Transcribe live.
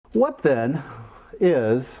What then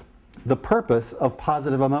is the purpose of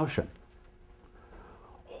positive emotion?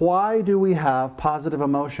 Why do we have positive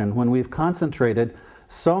emotion when we've concentrated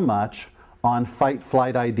so much on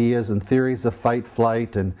fight-flight ideas and theories of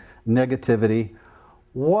fight-flight and negativity?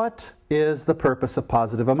 What is the purpose of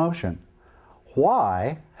positive emotion?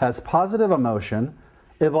 Why has positive emotion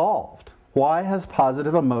evolved? Why has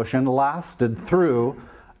positive emotion lasted through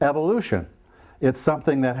evolution? It's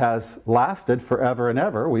something that has lasted forever and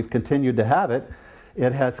ever. We've continued to have it.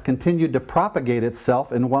 It has continued to propagate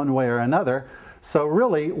itself in one way or another. So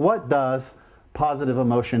really, what does positive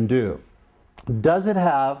emotion do? Does it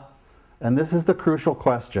have, and this is the crucial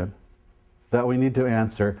question that we need to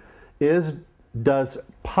answer, does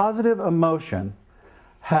positive emotion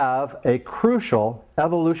have a crucial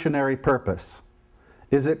evolutionary purpose?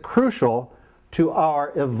 Is it crucial to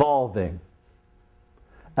our evolving?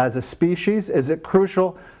 As a species, is it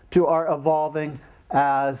crucial to our evolving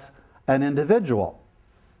as an individual?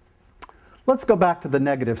 Let's go back to the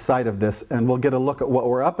negative side of this, and we'll get a look at what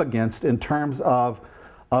we're up against in terms of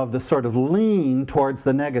the sort of lean towards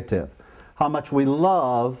the negative. How much we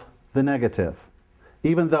love the negative.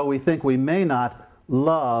 Even though we think we may not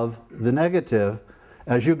love the negative,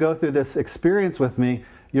 as you go through this experience with me,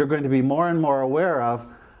 you're going to be more and more aware of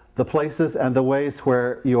the places and the ways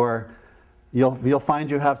where you'll find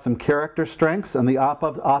you have some character strengths, and the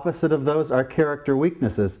opposite of those are character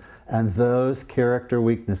weaknesses. And those character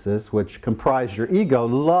weaknesses, which comprise your ego,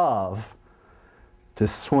 love to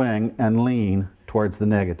swing and lean towards the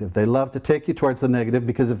negative. They love to take you towards the negative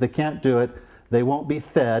because if they can't do it, they won't be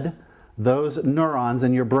fed. Those neurons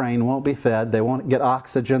in your brain won't be fed. They won't get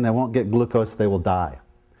oxygen. They won't get glucose. They will die.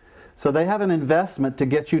 So they have an investment to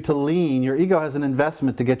get you to lean. Your ego has an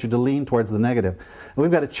investment to get you to lean towards the negative. And we've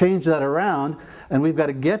got to change that around, and we've got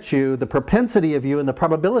to get you, the propensity of you and the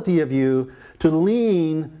probability of you, to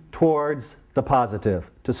lean towards the positive,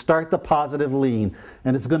 to start the positive lean.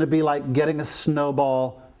 And it's going to be like getting a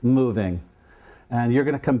snowball moving. And you're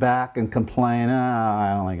going to come back and complain,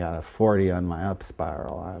 I only got a 40 on my up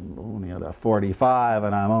spiral. I'm only at a 45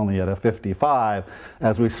 and I'm only at a 55,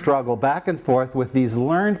 as we struggle back and forth with these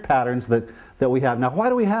learned patterns that we have. Now, why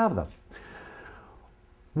do we have them?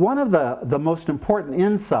 One of the most important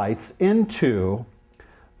insights into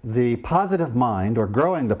the positive mind, or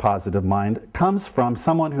growing the positive mind, comes from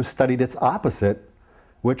someone who studied its opposite,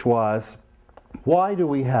 which was, why do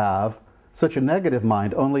we have such a negative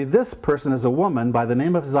mind? Only this person is a woman by the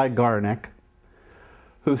name of Zygarnik,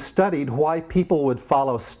 who studied why people would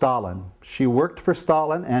follow Stalin. She worked for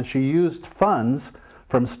Stalin, and she used funds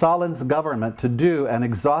from Stalin's government to do an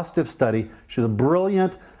exhaustive study. She's a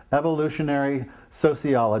brilliant evolutionary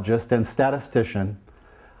sociologist and statistician.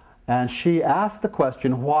 And she asked the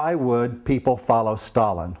question, why would people follow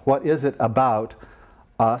Stalin? What is it about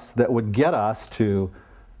us that would get us to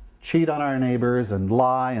cheat on our neighbors and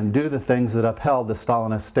lie and do the things that upheld the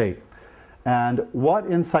Stalinist state? And what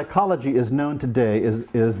in psychology is known today is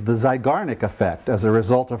the Zygarnik effect as a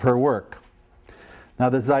result of her work. Now,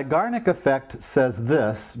 the Zygarnik effect says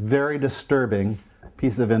this very disturbing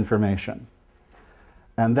piece of information.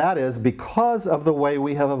 And that is, because of the way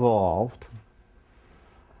we have evolved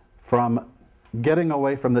from getting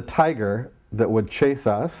away from the tiger that would chase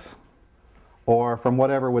us, or from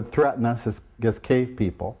whatever would threaten us as cave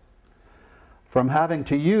people, from having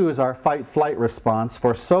to use our fight-flight response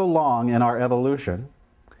for so long in our evolution,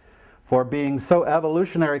 for being so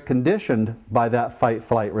evolutionary conditioned by that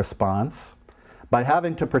fight-flight response, by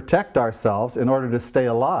having to protect ourselves in order to stay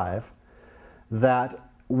alive, that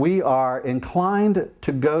we are inclined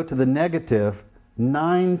to go to the negative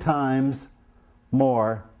 9 times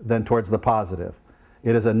more than towards the positive.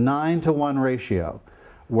 It is a 9-to-1 ratio.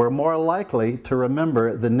 We're more likely to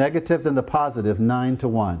remember the negative than the positive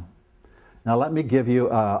 9-to-1. Now let me give you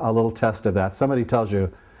a little test of that. Somebody tells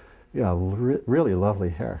you, you have really lovely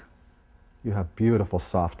hair. You have beautiful,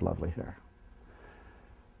 soft, lovely hair.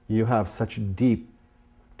 You have such deep,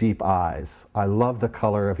 deep eyes. I love the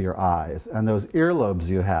color of your eyes. And those earlobes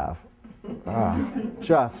you have,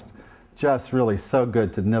 just really so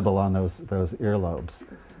good to nibble on those earlobes.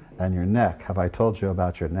 And your neck, have I told you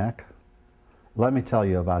about your neck? Let me tell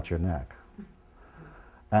you about your neck.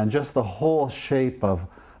 And just the whole shape of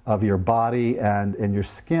your body and your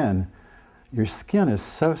skin. Your skin is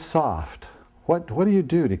so soft. What do you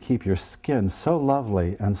do to keep your skin so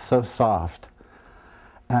lovely and so soft?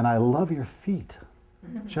 And I love your feet.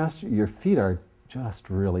 Your feet are just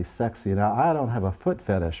really sexy. Now, I don't have a foot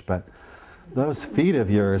fetish, but those feet of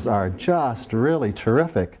yours are just really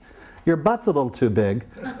terrific. Your butt's a little too big,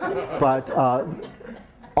 but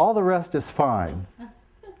all the rest is fine.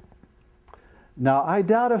 Now, I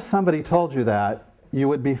doubt if somebody told you that, you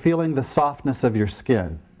would be feeling the softness of your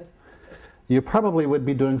skin. You probably would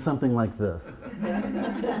be doing something like this.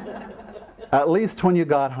 At least when you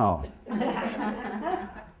got home.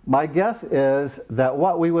 My guess is that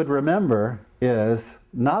what we would remember is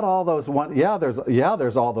not all those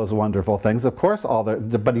there's all those wonderful things. Of course,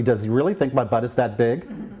 but does he really think my butt is that big?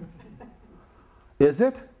 Is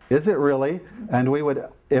it? Is it really? And we would,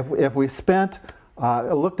 if we spent,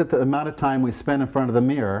 looked at the amount of time we spent in front of the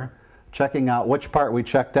mirror, checking out which part we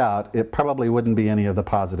checked out, it probably wouldn't be any of the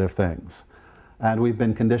positive things. And we've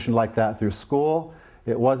been conditioned like that through school.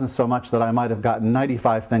 It wasn't so much that I might have gotten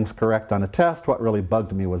 95 things correct on a test. What really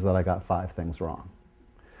bugged me was that I got 5 things wrong.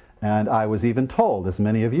 And I was even told, as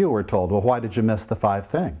many of you were told, well, why did you miss the 5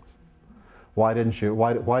 things? Why didn't you?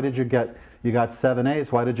 Why did you get, you got 7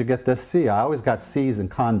 A's, why did you get this C? I always got C's in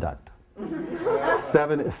conduct.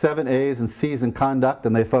 7 A's and C's in conduct,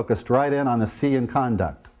 and they focused right in on the C in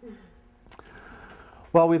conduct.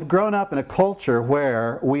 Well, we've grown up in a culture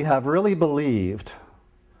where we have really believed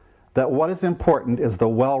that what is important is the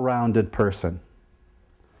well-rounded person.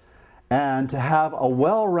 And to have a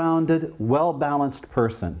well-rounded, well-balanced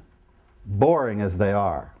person, boring as they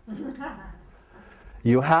are,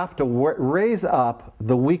 you have to raise up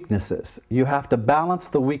the weaknesses. You have to balance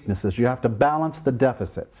the weaknesses. You have to balance the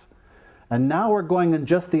deficits. And now we're going in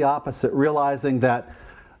just the opposite, realizing that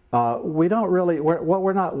we don't really, what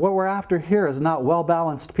we're after here is not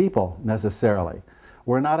well-balanced people necessarily.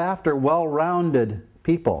 We're not after well-rounded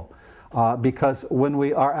people. Because when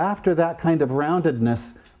we are after that kind of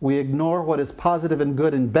roundedness, we ignore what is positive and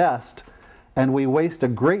good and best, and we waste a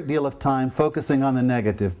great deal of time focusing on the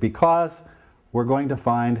negative, because we're going to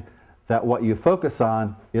find that what you focus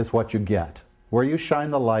on is what you get. Where you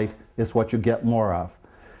shine the light is what you get more of.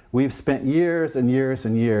 We've spent years and years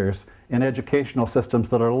and years in educational systems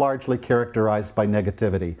that are largely characterized by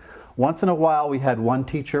negativity. Once in a while we had one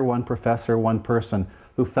teacher, one professor, one person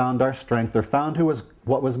who found our strength, or found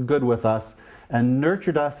what was good with us, and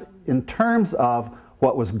nurtured us in terms of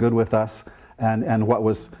what was good with us and what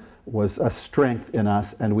was a strength in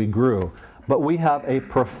us, and we grew. But we have a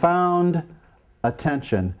profound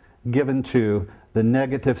attention given to the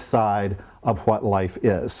negative side of what life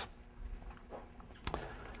is.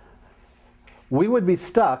 We would be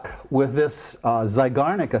stuck with this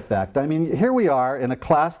Zeigarnik effect. I mean, here we are in a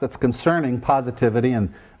class that's concerning positivity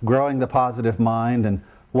and growing the positive mind and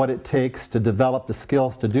what it takes to develop the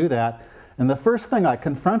skills to do that. And the first thing I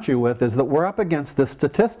confront you with is that we're up against this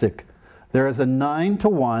statistic. There is a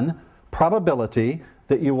 9-to-1 probability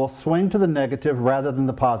that you will swing to the negative rather than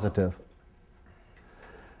the positive.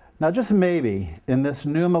 Now, just maybe in this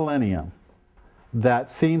new millennium that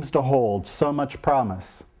seems to hold so much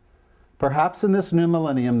promise, perhaps in this new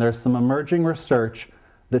millennium there's some emerging research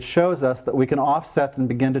that shows us that we can offset and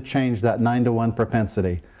begin to change that 9-to-1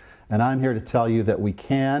 propensity. And I'm here to tell you that we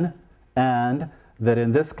can, and that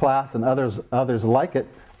in this class and others like it,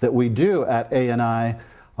 that we do at ANI,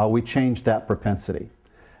 we change that propensity.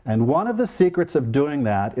 And one of the secrets of doing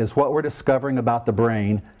that is what we're discovering about the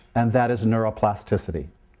brain, and that is neuroplasticity.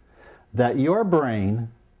 That your brain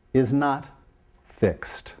is not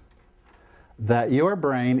fixed. That your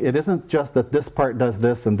brain, it isn't just that this part does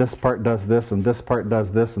this, and this part does this, and this part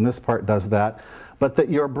does this, and this part does that, but that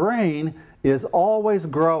your brain is always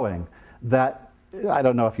growing. That, I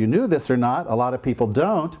don't know if you knew this or not, a lot of people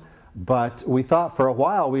don't, but we thought for a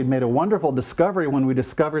while we'd made a wonderful discovery when we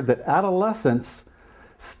discovered that adolescents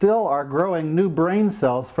still are growing new brain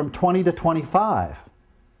cells from 20 to 25.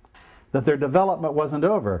 That their development wasn't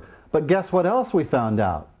over. But guess what else we found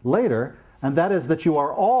out later? And that is that you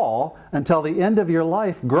are all, until the end of your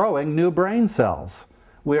life, growing new brain cells.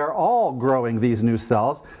 We are all growing these new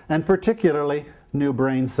cells, and particularly new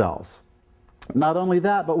brain cells. Not only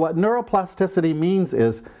that, but what neuroplasticity means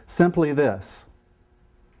is simply this.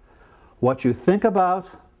 What you think about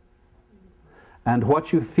and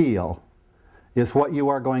what you feel is what you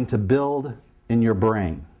are going to build in your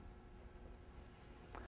brain.